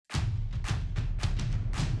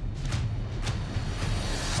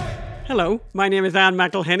Hello, my name is Anne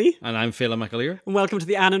McElhenney. And I'm Phelim McAleer. And welcome to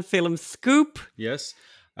the Anne and Phelim Scoop. Yes,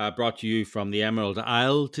 brought to you from the Emerald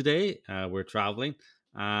Isle today. We're traveling,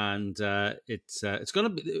 and it's going to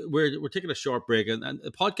be. We're taking a short break, and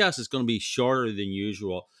the podcast is going to be shorter than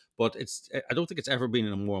usual. But I don't think it's ever been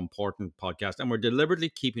a more important podcast, and we're deliberately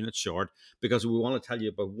keeping it short because we want to tell you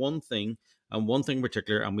about one thing and one thing in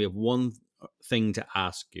particular, and we have one thing to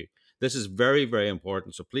ask you. This is very, very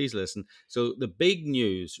important, so please listen. So the big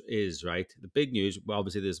news is, the big news, well,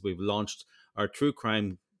 obviously, we've launched our true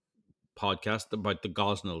crime podcast about the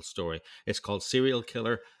Gosnell story. It's called Serial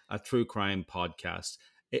Killer, a true crime podcast.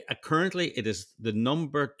 Currently, it is the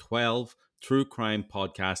number 12 true crime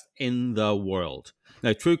podcast in the world.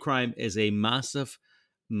 Now, true crime is a massive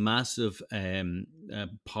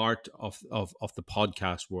part of the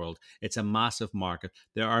podcast world. It's a massive market.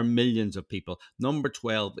 There are millions of people. Number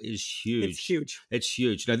 12 is huge. It's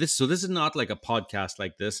huge. Now, this is not like a podcast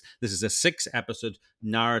like this. This is a 6-episode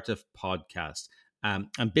narrative podcast. And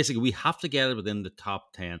basically, we have to get it within the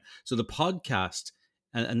top 10. So the podcast,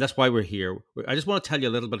 and that's why we're here. I just want to tell you a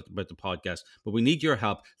little bit about the podcast, but we need your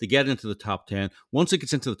help to get into the top 10. Once it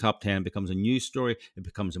gets into the top 10, it becomes a news story. It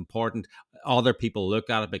becomes important. Other people look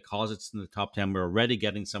at it because it's in the top 10. We're already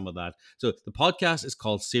getting some of that. So the podcast is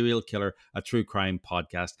called Serial Killer, a true crime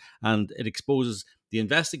podcast, and it exposes the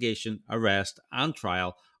investigation, arrest, and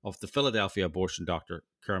trial of the Philadelphia abortion doctor,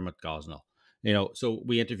 Kermit Gosnell. So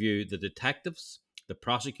we interview the detectives, the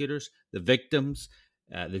prosecutors, the victims,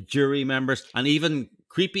 the jury members, and even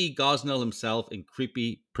creepy Gosnell himself in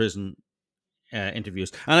creepy prison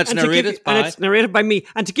interviews. And it's narrated by me.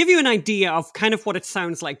 And to give you an idea of kind of what it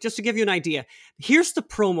sounds like, just to give you an idea, here's the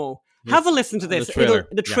promo. Have a listen to this.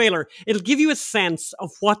 The trailer. It'll give you a sense of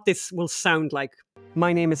what this will sound like.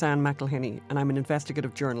 My name is Anne McElhenney, and I'm an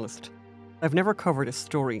investigative journalist. I've never covered a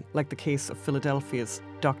story like the case of Philadelphia's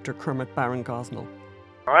Dr. Kermit Baron Gosnell.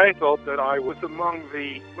 I thought that I was among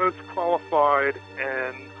the most qualified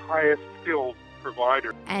and highest skilled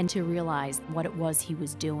providers. And to realize what it was he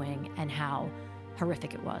was doing and how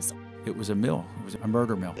horrific it was. It was a mill. It was a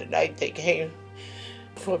murder mill. The night they came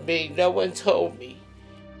for me, no one told me.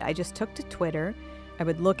 I just took to Twitter. I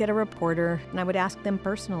would look at a reporter and I would ask them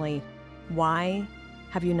personally, why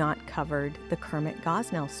have you not covered the Kermit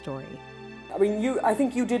Gosnell story? I mean, I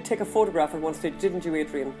think you did take a photograph at one stage, didn't you,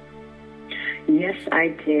 Adrian? Yes, I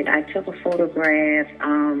did. I took a photograph.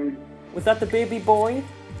 Was that the baby boy?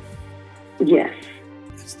 Yes.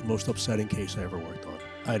 It's the most upsetting case I ever worked on.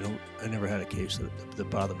 I never had a case that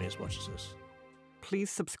bothered me as much as this. Please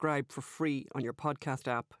subscribe for free on your podcast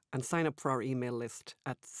app and sign up for our email list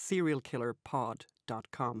at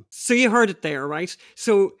serialkillerpod.com. So you heard it there, right?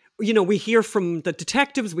 So, we hear from the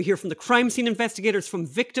detectives, we hear from the crime scene investigators, from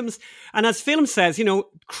victims. And as Phelim says,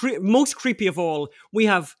 most creepy of all,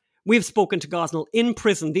 We've spoken to Gosnell in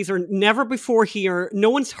prison. These are never before here.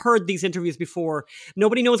 No one's heard these interviews before.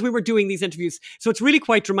 Nobody knows we were doing these interviews. So it's really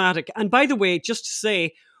quite dramatic. And by the way, just to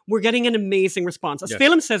say, we're getting an amazing response. As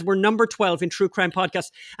Phelim says, we're number 12 in true crime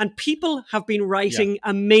podcasts. And people have been writing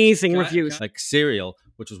amazing reviews. Like Serial,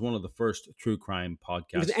 which was one of the first true crime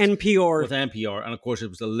podcasts. With NPR. And of course it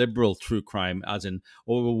was a liberal true crime, as in,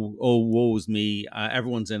 woe's me,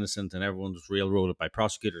 everyone's innocent and everyone's railroaded by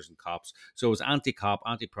prosecutors and cops. So it was anti-cop,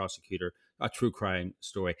 anti-prosecutor, a true crime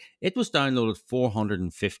story. It was downloaded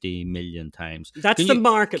 450 million times. That's the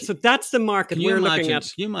market. So that's the market we're looking at.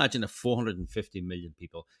 Can you imagine if 450 million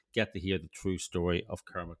people get to hear the true story of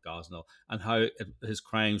Kermit Gosnell and how his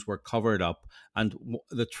crimes were covered up, and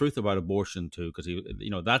the truth about abortion too, because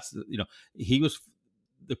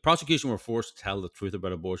the prosecution were forced to tell the truth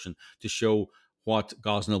about abortion to show what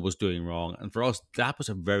Gosnell was doing wrong. And for us, that was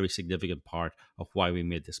a very significant part of why we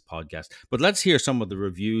made this podcast. But let's hear some of the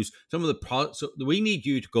reviews, so we need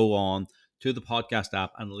you to go on to the podcast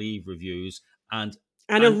app and leave reviews and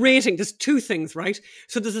a rating. There's two things, right?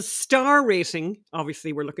 So there's a star rating.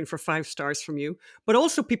 Obviously, we're looking for 5 stars from you. But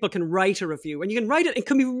also people can write a review. And you can write it. It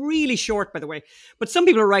can be really short, by the way. But some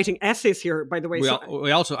people are writing essays here, by the way.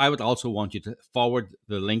 I would also want you to forward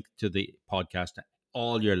the link to the podcast to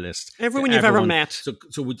all your lists. Everyone you've ever met. So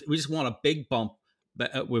we just want a big bump.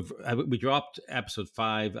 We dropped episode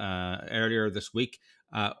 5 earlier this week.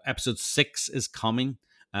 Episode 6 is coming.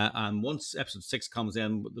 And once episode 6 comes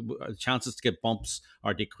in, the chances to get bumps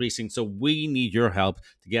are decreasing. So we need your help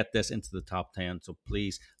to get this into the top 10. So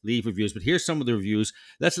please leave reviews. But here's some of the reviews.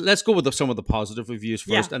 Let's go with some of the positive reviews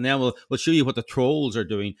first, and then we'll show you what the trolls are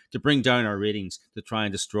doing to bring down our ratings to try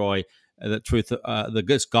and destroy the truth,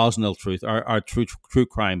 the Gosnell truth, our true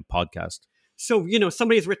crime podcast. So,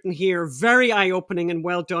 somebody has written here, very eye-opening and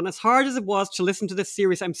well done. As hard as it was to listen to this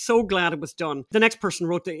series, I'm so glad it was done. The next person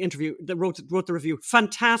wrote the interview, that wrote the review.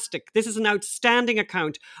 Fantastic. This is an outstanding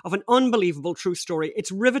account of an unbelievable true story.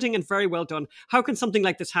 It's riveting and very well done. How can something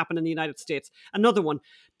like this happen in the United States?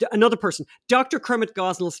 Another person, Dr. Kermit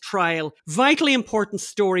Gosnell's trial. Vitally important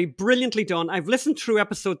story, brilliantly done. I've listened through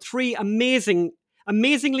episode 3,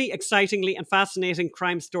 amazingly, excitingly and fascinating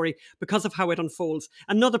crime story because of how it unfolds.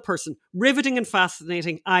 Another person, riveting and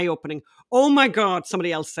fascinating, eye-opening. Oh my God,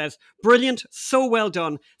 somebody else says. Brilliant, so well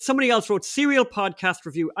done. Somebody else wrote, serial podcast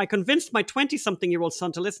review. I convinced my 20-something-year-old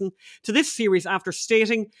son to listen to this series after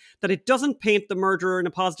stating that it doesn't paint the murderer in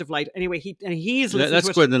a positive light. Anyway, he's listened let's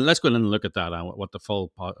to go ahead and look at that and what the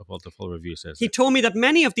full review says. He told me that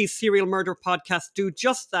many of these serial murder podcasts do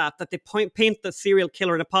just that they paint the serial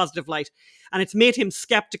killer in a positive light, and it's made him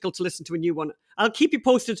skeptical to listen to a new one. I'll keep you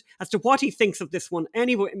posted as to what he thinks of this one.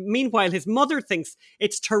 Anyway, meanwhile, his mother thinks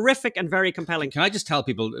it's terrific and very compelling. Can I just tell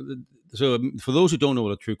people, so for those who don't know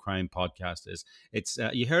what a true crime podcast is, it's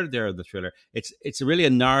you heard it there in the trailer. It's really a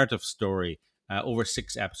narrative story over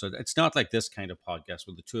 6 episodes. It's not like this kind of podcast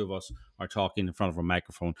where the two of us are talking in front of a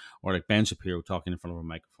microphone, or like Ben Shapiro talking in front of a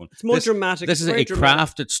microphone. It's more dramatic. This is a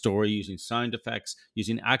crafted story using sound effects,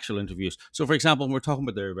 using actual interviews. So, for example, when we're talking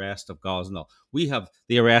about the arrest of Gosnell, we have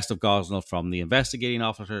the arrest of Gosnell from the investigating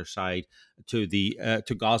officer side to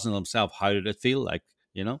to Gosnell himself. How did it feel like,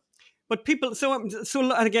 But people, so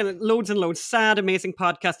again, loads and loads, sad, amazing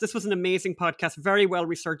podcast. This was an amazing podcast, very well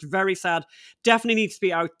researched, very sad. Definitely needs to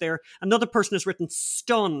be out there. Another person has written,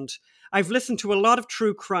 stunned. I've listened to a lot of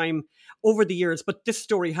true crime over the years, but this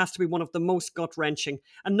story has to be one of the most gut-wrenching.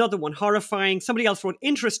 Another one, horrifying. Somebody else wrote,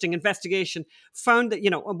 interesting investigation. Found that,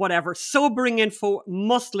 whatever. Sobering info,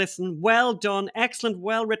 must listen. Well done, excellent,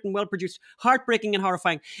 well written, well produced. Heartbreaking and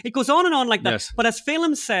horrifying. It goes on and on like that. Yes. But as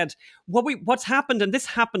Phelim said, what's happened, and this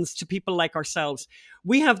happens to people like ourselves,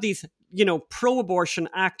 we have these, pro-abortion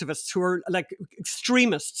activists who are like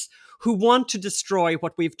extremists who want to destroy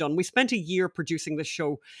what we've done. We spent a year producing this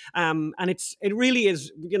show, and it really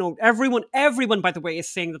is, everyone, by the way, is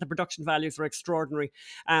saying that the production values are extraordinary,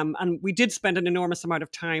 and we did spend an enormous amount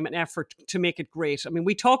of time and effort to make it great. I mean,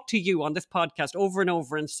 we talked to you on this podcast over and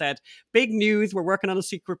over and said, big news, we're working on a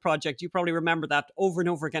secret project. You probably remember that over and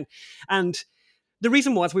over again. And the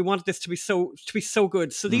reason was we wanted this to be so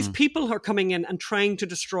good. So these people are coming in and trying to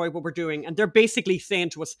destroy what we're doing. And they're basically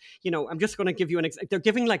saying to us, I'm just going to give you they're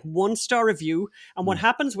giving like 1-star review. And what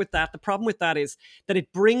happens with that, the problem with that is that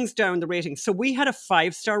it brings down the rating. So we had a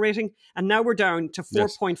 5-star rating and now we're down to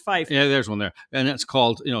 4.5. Yes. Yeah, there's one there. And it's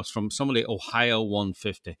called, it's from somebody, Ohio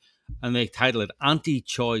 150. And they title it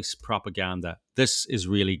Anti-Choice Propaganda. This is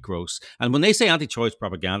really gross. And when they say anti-choice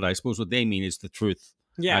propaganda, I suppose what they mean is the truth.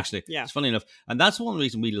 Yeah, actually, yeah. It's funny enough. And that's one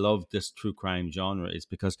reason we love this true crime genre, is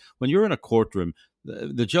because when you're in a courtroom,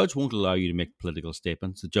 the judge won't allow you to make political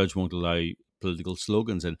statements. The judge won't allow you political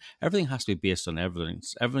slogans, and everything has to be based on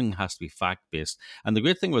evidence. Everything has to be fact-based. And the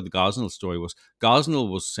great thing with the Gosnell story was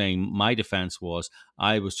Gosnell was saying, my defense was,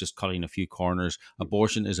 I was just cutting a few corners.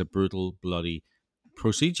 Abortion is a brutal, bloody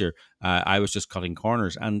procedure. I was just cutting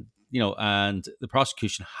corners. And and the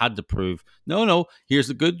prosecution had to prove, no, here's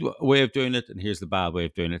the good way of doing it and here's the bad way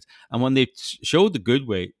of doing it. And when they showed the good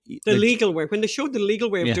way... legal way. When they showed the legal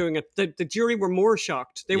way of doing it, the jury were more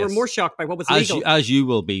shocked. They were more shocked by what was legal. As you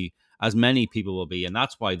will be, as many people will be. And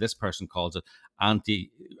that's why this person calls it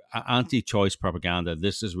anti-choice propaganda.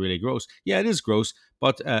 This is really gross. Yeah, it is gross.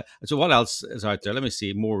 But so what else is out there? Let me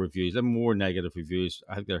see. More reviews. There are more negative reviews.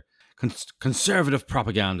 I think they're conservative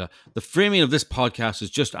propaganda. The framing of this podcast is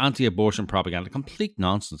just anti-abortion propaganda. Complete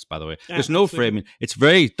nonsense, by the way. There's no framing. It's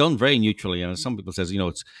done very neutrally, and as some people says,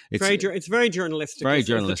 it's very journalistic. Very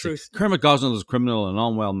journalistic. Kermit Gosnell is a criminal, an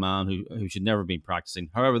unwell man who should never be practicing.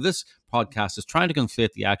 However, this podcast is trying to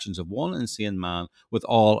conflate the actions of one insane man with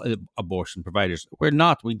all abortion providers. We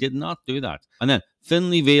did not do that. And then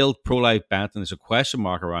thinly veiled pro-life bent, and there's a question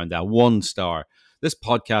mark around that. 1 star. This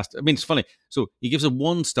podcast, I mean, it's funny. So he gives it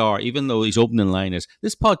 1 star, even though his opening line is,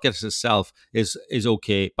 this podcast itself is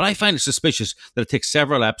okay, but I find it suspicious that it takes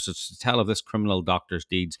several episodes to tell of this criminal doctor's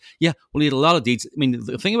deeds. Yeah, well, he had a lot of deeds. I mean,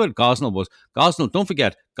 the thing about Gosnell was, don't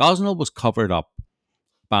forget, Gosnell was covered up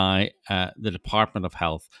by the Department of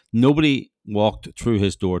Health. Nobody walked through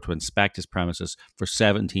his door to inspect his premises for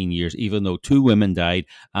 17 years, even though 2 women died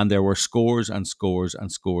and there were scores and scores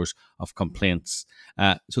and scores of complaints.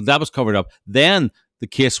 So that was covered up. Then the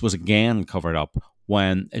case was again covered up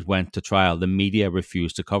when it went to trial. The media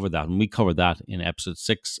refused to cover that, and we covered that in episode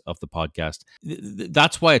 6 of the podcast.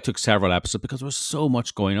 That's why it took several episodes, because there was so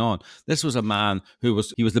much going on. This was a man he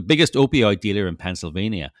was the biggest opioid dealer in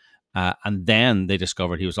Pennsylvania. And then they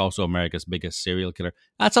discovered he was also America's biggest serial killer.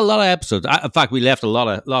 That's a lot of episodes. In fact, we left a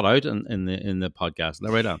lot out in the podcast.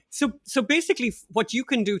 Right on. So basically, what you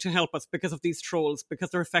can do to help us because of these trolls, because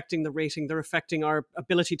they're affecting the rating, they're affecting our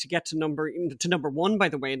ability to get to number one. By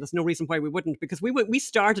the way, and there's no reason why we wouldn't, because we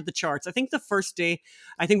started the charts. I think the first day,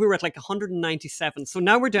 we were at like 197. So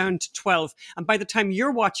now we're down to 12. And by the time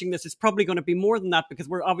you're watching this, it's probably going to be more than that, because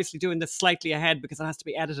we're obviously doing this slightly ahead because it has to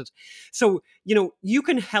be edited. So you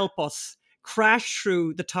can help us crash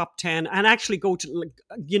through the top 10 and actually go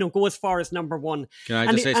as far as number one. Can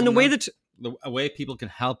I just say something? The way people can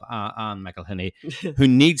help Anne McElhinney, who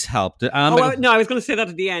needs help. No, I was going to say that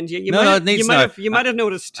at the end. You might have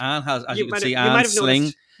noticed. Anne has, as you can see, Anne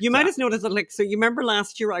sling. You might have noticed that, so you remember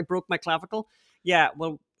last year I broke my clavicle? Yeah,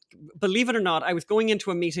 well, believe it or not, I was going into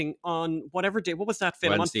a meeting on whatever day. What was that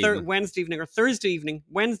film? Wednesday evening or Thursday evening,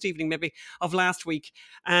 Wednesday evening maybe, of last week.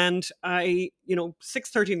 And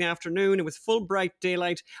 6:30 in the afternoon, it was full bright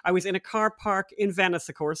daylight. I was in a car park in Venice,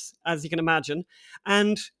 of course, as you can imagine.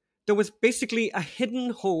 And there was basically a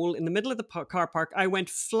hidden hole in the middle of the car park. I went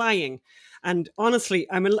flying. And honestly,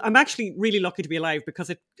 I'm actually really lucky to be alive, because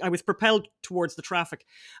I was propelled towards the traffic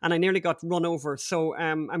and I nearly got run over. So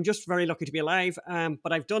I'm just very lucky to be alive.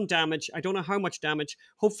 But I've done damage. I don't know how much damage.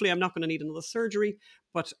 Hopefully I'm not going to need another surgery.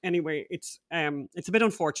 But anyway, it's a bit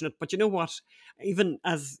unfortunate. But you know what? Even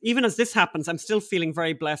as this happens, I'm still feeling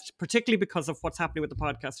very blessed, particularly because of what's happening with the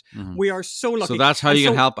podcast. Mm-hmm. We are so lucky. So that's how you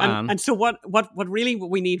can help Anne. And so what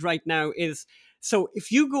we need right now is, so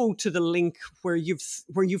if you go to the link where you've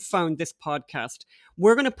found this podcast,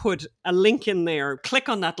 we're going to put a link in there. Click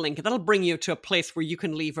on that link. That'll bring you to a place where you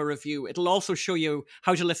can leave a review. It'll also show you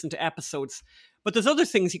how to listen to episodes. But there's other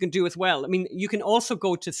things you can do as well. I mean, you can also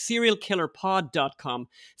go to serialkillerpod.com,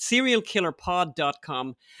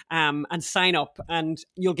 and sign up, and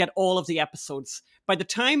you'll get all of the episodes. By the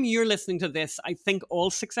time you're listening to this, I think all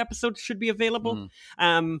 6 episodes should be available.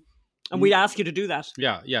 And we'd ask you to do that.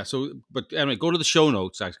 Yeah. So, but anyway, go to the show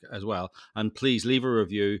notes as well, and please leave a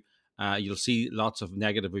review. You'll see lots of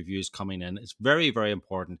negative reviews coming in. It's very, very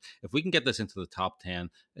important. If we can get this into the top 10,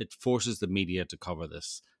 it forces the media to cover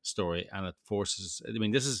this story, and it forces. I mean,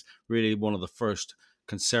 this is really one of the first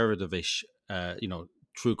conservative-ish,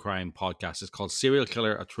 true crime podcasts. It's called Serial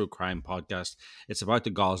Killer, a true crime podcast. It's about the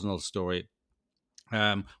Gosnell story.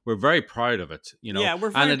 We're very proud of it, Yeah, we're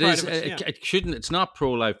very proud of it. Yeah. It shouldn't. It's not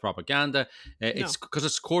pro-life propaganda. It's because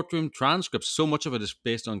it's courtroom transcripts. So much of it is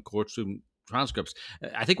based on courtroom transcripts.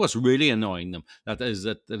 I think what's really annoying them that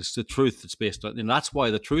it's the truth that's based on, and that's why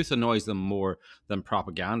the truth annoys them more than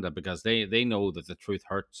propaganda, because they know that the truth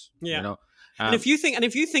hurts. Yeah. And if you think,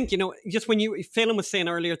 just when Phelan was saying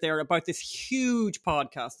earlier there about this huge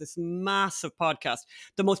podcast, this massive podcast,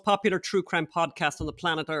 the most popular true crime podcast on the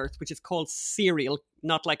planet Earth, which is called Serial,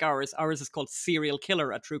 not like ours. Ours is called Serial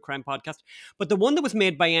Killer, a true crime podcast. But the one that was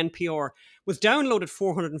made by NPR was downloaded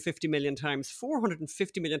 450 million times.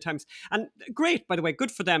 450 million times. And great, by the way,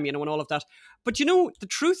 good for them, and all of that. But the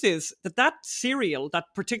truth is that Serial,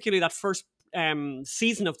 particularly that first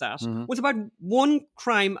season of that, was about one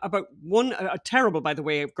crime, about one terrible, by the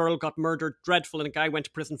way, a girl got murdered, dreadful, and a guy went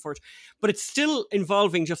to prison for it, but it's still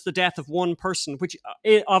involving just the death of one person, which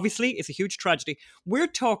obviously is a huge tragedy. We're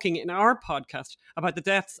talking in our podcast about the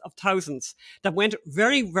deaths of thousands that went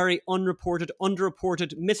very, very unreported,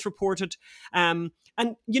 underreported, misreported, and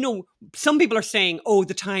some people are saying, oh,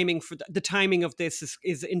 the timing of this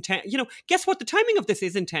is intentional. Guess what? The timing of this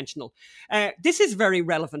is intentional. This is very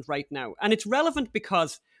relevant right now, and it's relevant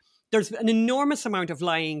because there's an enormous amount of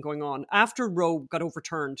lying going on. After Roe got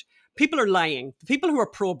overturned, people are lying. The people who are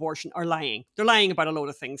pro-abortion are lying. They're lying about a load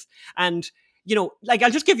of things. And,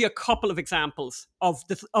 I'll just give you a couple of examples of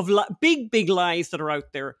big lies that are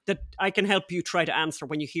out there that I can help you try to answer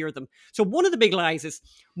when you hear them. So one of the big lies is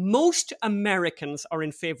most Americans are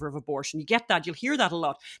in favor of abortion. You get that. You'll hear that a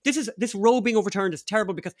lot. This Roe being overturned is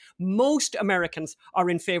terrible because most Americans are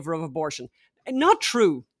in favor of abortion. Not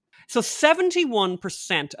true. So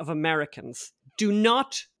 71% of Americans do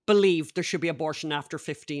not believe there should be abortion after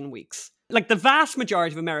 15 weeks. Like the vast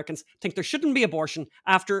majority of Americans think there shouldn't be abortion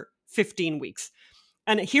after 15 weeks.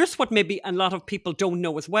 And here's what maybe a lot of people don't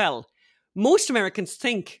know as well. Most Americans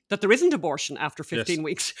think that there isn't abortion after 15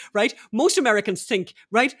 weeks, right? Most Americans think,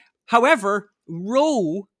 right? However,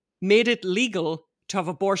 Roe made it legal to have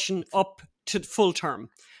abortion up to full term.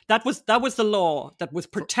 That was the law that was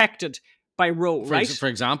protected by Roe, right? For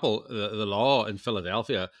example, the law in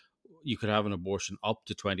Philadelphia, you could have an abortion up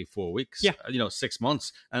to 24 weeks, 6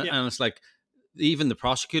 months. And it's like, even the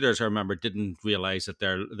prosecutors, I remember, didn't realize that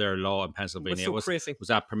their law in Pennsylvania was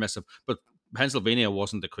that permissive. But Pennsylvania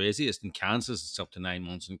wasn't the craziest. In Kansas, it's up to 9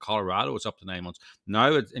 months. In Colorado, it's up to 9 months.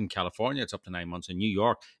 Now in California, it's up to 9 months. In New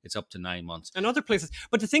York, it's up to 9 months. And other places.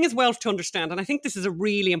 But the thing is well to understand, and I think this is a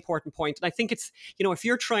really important point, and I think it's, if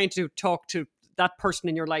you're trying to talk to that person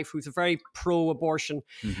in your life who's a very pro-abortion,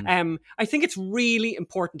 I think it's really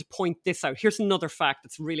important to point this out. Here's another fact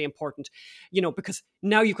that's really important, because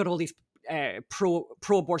now you've got all these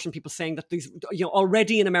pro-abortion people saying that these,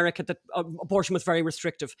 already in America that abortion was very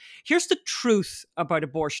restrictive. Here's the truth about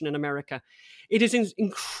abortion in America. It is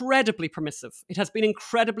incredibly permissive. It has been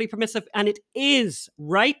incredibly permissive, and it is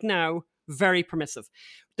right now very permissive.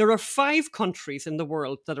 There are 5 countries in the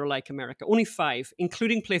world that are like America, only 5,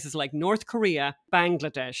 including places like North Korea,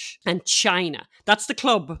 Bangladesh, and China. That's the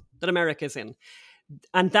club that America is in.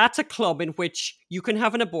 And that's a club in which you can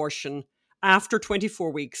have an abortion after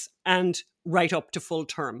 24 weeks and right up to full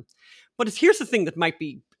term. But here's the thing that might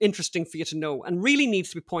be interesting for you to know and really needs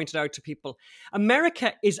to be pointed out to people.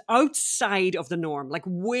 America is outside of the norm, like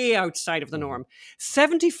way outside of the norm.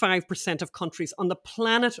 75% of countries on the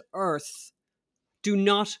planet Earth do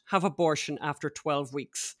not have abortion after 12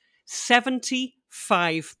 weeks. 75%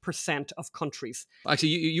 of countries. Actually,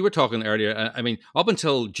 you were talking earlier, up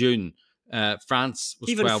until June, France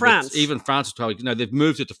was 12 weeks. Even France was 12 weeks. Now, they've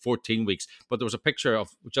moved it to 14 weeks, but there was a picture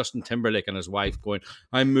of Justin Timberlake and his wife going,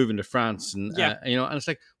 I'm moving to France. And, and it's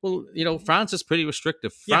like, well, France is pretty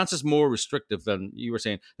restrictive. France is more restrictive than you were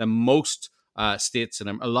saying, than most states in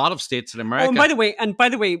a lot of states in America. Oh, and by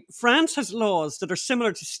the way, France has laws that are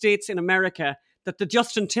similar to states in America that the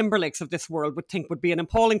Justin Timberlakes of this world would think would be an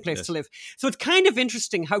appalling place to live. So it's kind of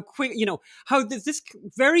interesting how quick, how this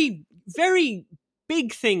very, very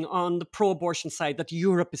big thing on the pro-abortion side that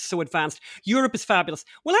Europe is so advanced. Europe is fabulous.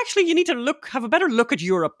 Well, actually, you need to have a better look at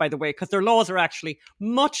Europe, by the way, because their laws are actually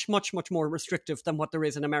much, much, much more restrictive than what there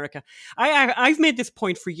is in America. I've made this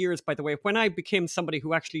point for years, by the way, when I became somebody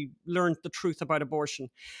who actually learned the truth about abortion.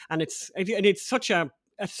 And it's such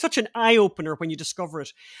an eye-opener when you discover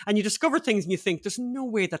it. And you discover things and you think, there's no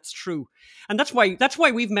way that's true. And that's why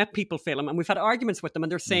we've met people, Phelim, and we've had arguments with them,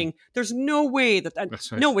 and they're saying, there's no way that...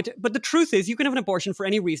 That's right. No, but the truth is, you can have an abortion for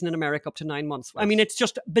any reason in America up to 9 months. I mean, it's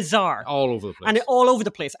just bizarre. All over the place. And all over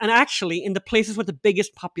the place. And actually, in the places with the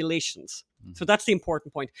biggest populations. So that's the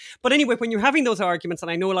important point. But anyway, when you're having those arguments,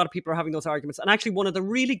 and I know a lot of people are having those arguments, and actually one of the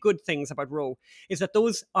really good things about Roe is that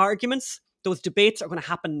those arguments, those debates are going to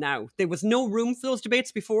happen now. There was no room for those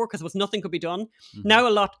debates before because there was nothing could be done. Now a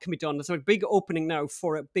lot can be done. There's a big opening now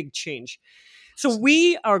for a big change. So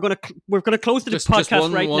we're going to close the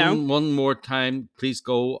podcast right now. One more time, please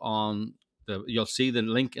go on. You'll see the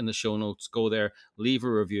link in the show notes. Go there, leave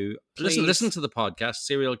a review. Listen to the podcast,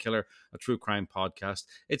 Serial Killer, a true crime podcast.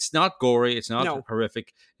 It's not gory. It's not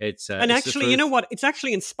horrific. And actually, you know what? It's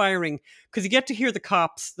actually inspiring because you get to hear the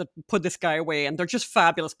cops that put this guy away, and they're just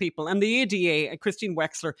fabulous people. And the ADA, Christine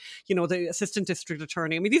Wexler, the assistant district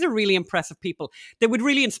attorney. I mean, these are really impressive people. They would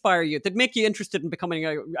really inspire you. They'd make you interested in becoming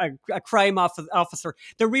a crime officer.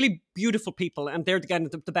 They're really beautiful people, and they're again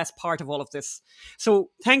the best part of all of this. So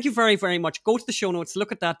thank you very, very much. Go to the show notes,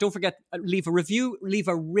 look at that. Don't forget, leave a review, leave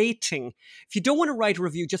a rating. If you don't want to write a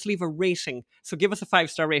review, just leave a rating. So give us a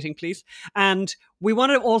 5-star rating, please. And we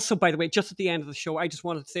want to also, by the way, just at the end of the show, I just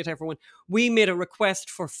wanted to say to everyone, we made a request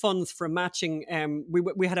for funds for a matching.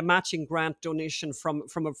 We had a matching grant donation from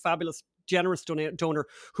a fabulous, generous donor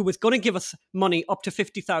who was going to give us money up to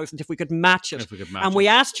 50,000 if we could match it. We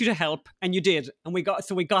asked you to help, and you did, and we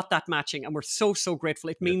got that matching, and we're so grateful.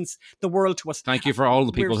 It means the world to us. Thank you for all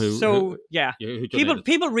the people who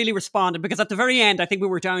people really responded, because at the very end I think we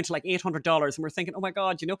were down to like $800, and we're thinking, oh my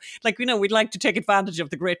God, we'd like to take advantage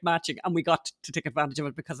of the great matching, and we got to take advantage of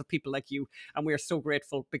it because of people like you, and we are so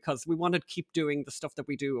grateful because we want to keep doing the stuff that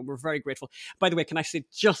we do, and we're very grateful. By the way, can I say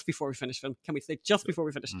just before we finish, Phil,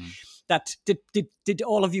 that did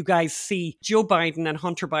all of you guys see Joe Biden and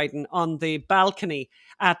Hunter Biden on the balcony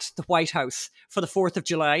at the White House for the 4th of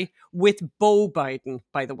July with Beau Biden,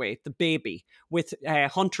 by the way, the baby, with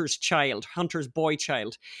Hunter's boy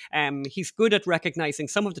child. He's good at recognizing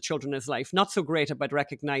some of the children in his life, not so great about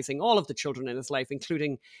recognizing all of the children in his life,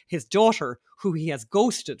 including his daughter, who he has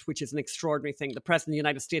ghosted, which is an extraordinary thing. The President of the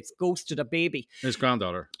United States ghosted a baby. His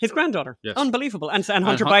granddaughter. Yes. Unbelievable. And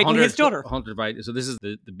Hunter Biden, his daughter. Hunter Biden. So this is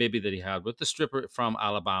the baby that he had with the stripper from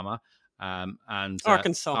Alabama. And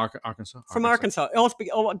Arkansas. From Arkansas.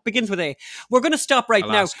 It begins with A. We're going to stop right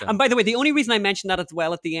Alaska. now. And by the way, the only reason I mentioned that as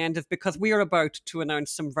well at the end is because we are about to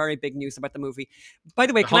announce some very big news about the movie. By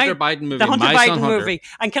the way, the Hunter Biden movie. The Hunter Biden movie.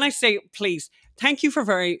 And can I say, please, thank you for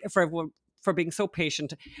everyone. for being so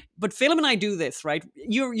patient. But Phelim and I do this, right?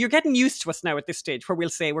 You're getting used to us now at this stage where we'll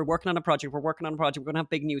say we're working on a project, we're going to have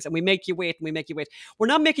big news, and we make you wait. We're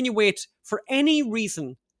not making you wait for any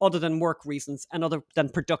reason other than work reasons and other than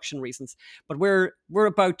production reasons. But we're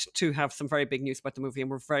about to have some very big news about the movie, and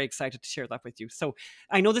we're very excited to share that with you. So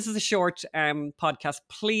I know this is a short podcast.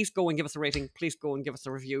 Please go and give us a rating. Please go and give us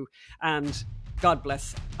a review. And God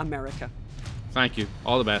bless America. Thank you.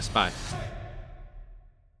 All the best. Bye.